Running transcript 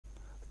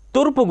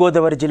తూర్పు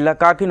గోదావరి జిల్లా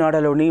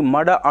కాకినాడలోని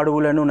మడ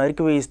అడవులను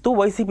నరికివేయిస్తూ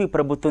వైసీపీ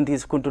ప్రభుత్వం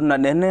తీసుకుంటున్న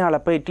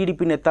నిర్ణయాలపై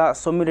టీడీపీ నేత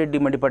సోమిరెడ్డి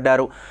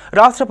మండిపడ్డారు.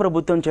 రాష్ట్ర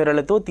ప్రభుత్వం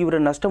చర్యలతో తీవ్ర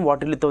నష్టం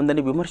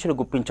వాటిల్లుతోందని విమర్శలు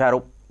గుప్పించారు.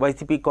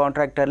 వైసీపీ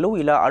కాంట్రాక్టర్లు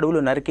ఇలా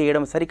అడవులు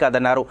నరికేయడం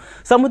సరికాదన్నారు.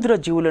 సముద్ర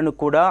జీవులను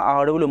కూడా ఆ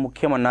అడవులు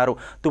ముఖ్యమన్నారు.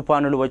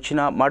 తుపానులు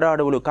వచ్చినా మడ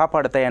అడవులు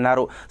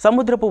కాపాడతాయన్నారు.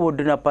 సముద్రపు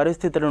ఒడ్డున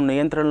పరిస్థితులను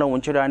నియంత్రణలో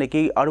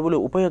ఉంచడానికి అడవులు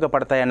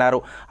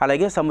ఉపయోగపడతాయన్నారు.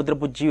 అలాగే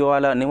సముద్రపు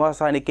జీవాల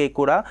నివాసానికే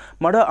కూడా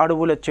మడ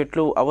అడవుల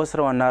చెట్లు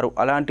అవసరం అన్నారు.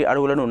 అలాంటి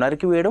అడవులను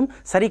నరికివేయడం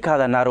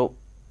సరికాదన్నారు.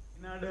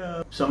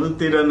 సముద్ర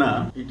తీరాన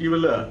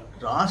ఇటీవల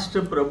రాష్ట్ర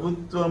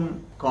ప్రభుత్వం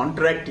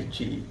కాంట్రాక్ట్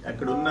ఇచ్చి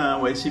అక్కడున్న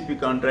వైసీపీ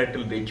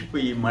కాంట్రాక్టులు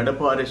రెచ్చిపోయి మడ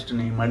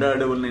ఫారెస్ట్ని మడ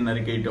అడవుల్ని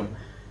నరికేయటం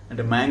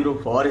అంటే మ్యాంగ్రోవ్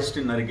ఫారెస్ట్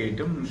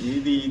నరికేయటం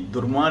ఇది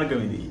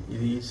దుర్మార్గం.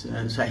 ఇది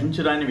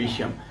సహించరాని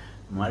విషయం.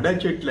 మడ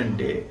చెట్లు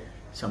అంటే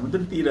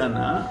సముద్ర తీరాన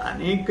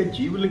అనేక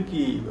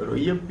జీవులకి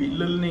రొయ్య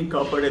పిల్లల్ని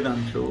కాపాడే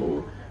దాంట్లో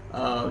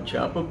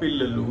చేప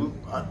పిల్లలు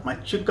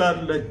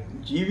మత్స్యకారుల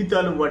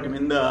జీవితాలు వాటి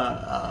మీద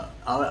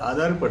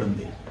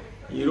ఆధారపడింది.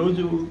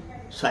 ఈరోజు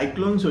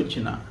సైక్లోన్స్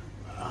వచ్చినా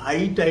హై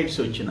టైడ్స్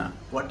వచ్చినా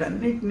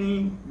వాటన్నిటినీ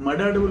మడ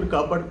అడవులు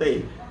కాపాడతాయి.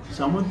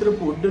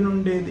 సముద్రపు ఒడ్డు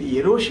నుండి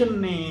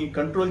ఎరోషన్ని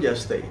కంట్రోల్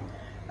చేస్తాయి.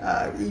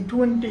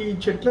 ఇటువంటి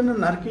చెట్లను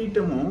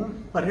నరికేయటము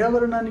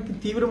పర్యావరణానికి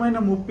తీవ్రమైన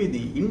ముప్పు.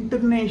 ఇది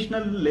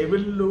ఇంటర్నేషనల్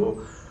లెవెల్లో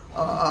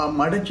ఆ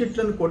మడ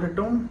చెట్లను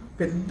కొట్టడం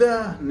పెద్ద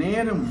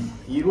నేరం.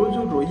 ఈరోజు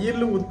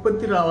రొయ్యలు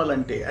ఉత్పత్తి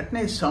రావాలంటే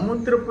అట్నే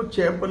సముద్రపు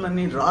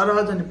చేపలని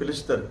రారాజ్ అని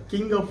పిలుస్తారు,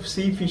 కింగ్ ఆఫ్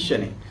సీ ఫిష్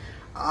అని.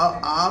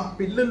 ఆ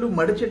పిల్లలు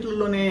మడ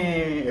చెట్లలోనే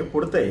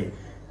పుడతాయి.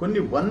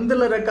 కొన్ని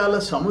వందల రకాల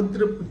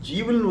సముద్రపు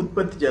జీవులను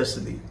ఉత్పత్తి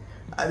చేస్తుంది.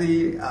 అది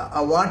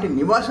వాటి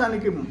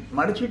నివాసానికి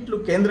మడ చెట్లు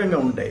కేంద్రంగా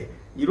ఉంటాయి.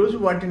 ఈరోజు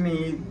వాటిని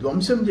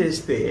ధ్వంసం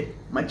చేస్తే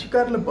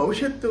మత్స్యకారుల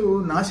భవిష్యత్తు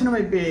నాశనం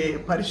అయిపోయే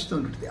పరిస్థితి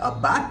ఉంటుంది. ఆ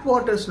బ్యాక్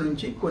వాటర్స్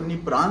నుంచి కొన్ని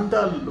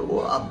ప్రాంతాల్లో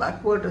ఆ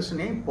బ్యాక్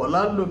వాటర్స్ని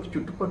పొలాల్లోకి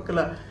చుట్టుపక్కల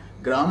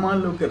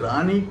గ్రామాల్లోకి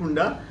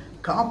రానియకుండా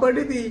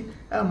కాపాడేది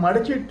మడ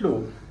చెట్లు.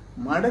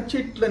 మడ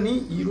చెట్లని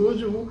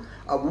ఈరోజు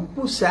ఆ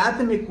ఉప్పు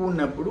శాతం ఎక్కువ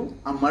ఉన్నప్పుడు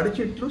ఆ మడ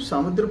చెట్లు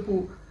సముద్రపు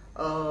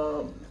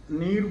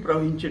నీరు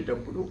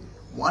ప్రవహించేటప్పుడు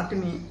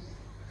వాటిని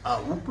ఆ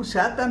ఉప్పు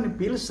శాతాన్ని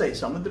పీలుస్తాయి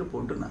సముద్రపు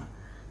ఒడ్డున.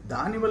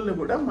 దానివల్ల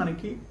కూడా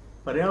మనకి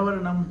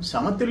పర్యావరణం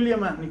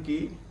సమతుల్యానికి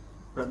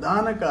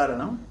ప్రధాన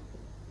కారణం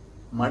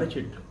మడ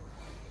చెట్లు.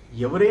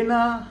 ఎవరైనా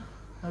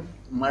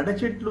మడ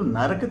చెట్లు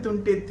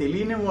నరకుతుంటే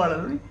తెలియని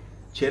వాళ్ళని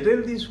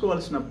చర్యలు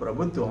తీసుకోవాల్సిన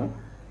ప్రభుత్వం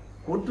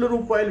కోట్ల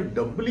రూపాయలు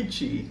డబ్బులు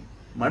ఇచ్చి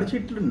మడ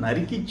చెట్లు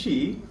నరికిచ్చి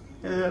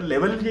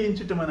లెవెల్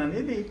చేయించటం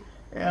అనేది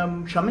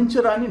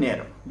క్షమించరాని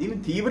నేరం. దీన్ని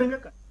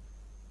తీవ్రంగా